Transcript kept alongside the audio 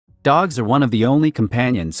Dogs are one of the only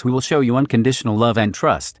companions who will show you unconditional love and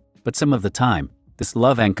trust, but some of the time, this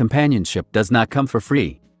love and companionship does not come for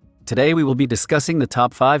free. Today we will be discussing the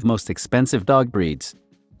top 5 most expensive dog breeds.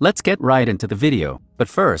 Let's get right into the video, but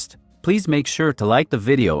first, please make sure to like the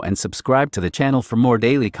video and subscribe to the channel for more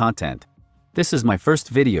daily content. This is my first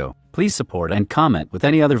video, please support and comment with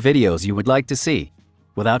any other videos you would like to see.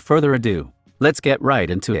 Without further ado, let's get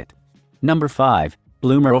right into it. Number 5.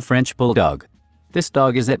 Blue Merle French Bulldog. This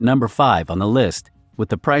dog is at number 5 on the list, with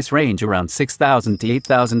the price range around $6,000 to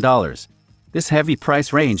 $8,000. This heavy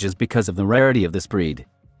price range is because of the rarity of this breed.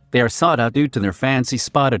 They are sought out due to their fancy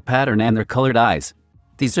spotted pattern and their colored eyes.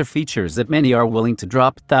 These are features that many are willing to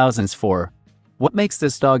drop thousands for. What makes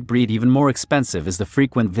this dog breed even more expensive is the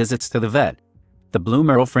frequent visits to the vet. The Blue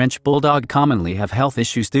Merle French Bulldog commonly have health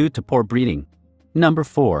issues due to poor breeding. Number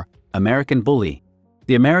 4. American Bully.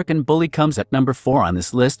 The American Bully comes at number 4 on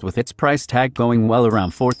this list with its price tag going well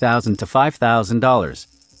around $4,000 to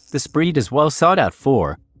 $5,000. This breed is well sought out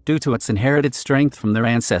for, due to its inherited strength from their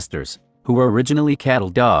ancestors, who were originally cattle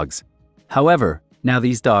dogs. However, now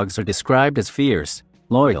these dogs are described as fierce,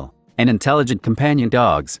 loyal, and intelligent companion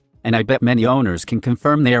dogs, and I bet many owners can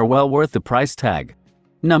confirm they are well worth the price tag.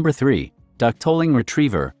 Number 3. Duck-Tolling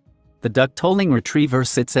Retriever. The Duck-Tolling Retriever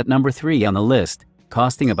sits at number 3 on the list,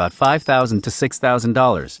 costing about $5,000 to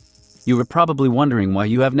 $6,000. You are probably wondering why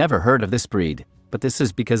you have never heard of this breed, but this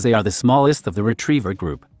is because they are the smallest of the retriever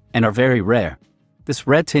group, and are very rare. This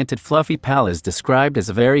red-tinted fluffy pal is described as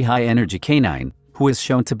a very high-energy canine, who is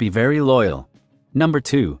shown to be very loyal. Number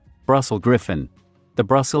 2. Brussels Griffon. The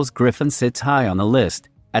Brussels Griffon sits high on the list,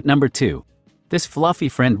 at number 2. This fluffy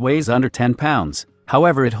friend weighs under 10 pounds,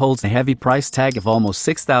 however it holds a heavy price tag of almost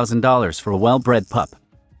 $6,000 for a well-bred pup.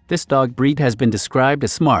 This dog breed has been described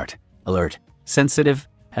as smart, alert, sensitive,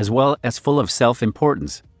 as well as full of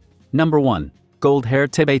self-importance. Number 1. Gold-Hair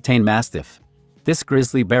Tibetan Mastiff. This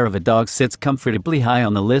grizzly bear of a dog sits comfortably high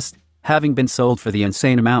on the list, having been sold for the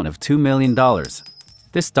insane amount of $2 million.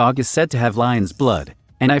 This dog is said to have lion's blood,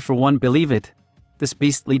 and I for one believe it. This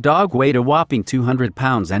beastly dog weighed a whopping 200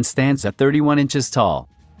 pounds and stands at 31 inches tall.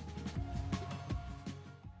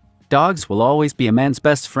 Dogs will always be a man's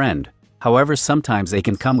best friend. However, sometimes they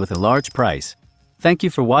can come with a large price. Thank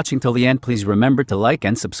you for watching till the end. Please remember to like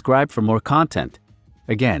and subscribe for more content.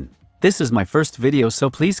 Again, this is my first video,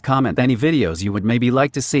 so please comment any videos you would maybe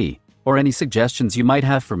like to see, or any suggestions you might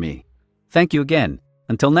have for me. Thank you again.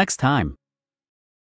 Until next time.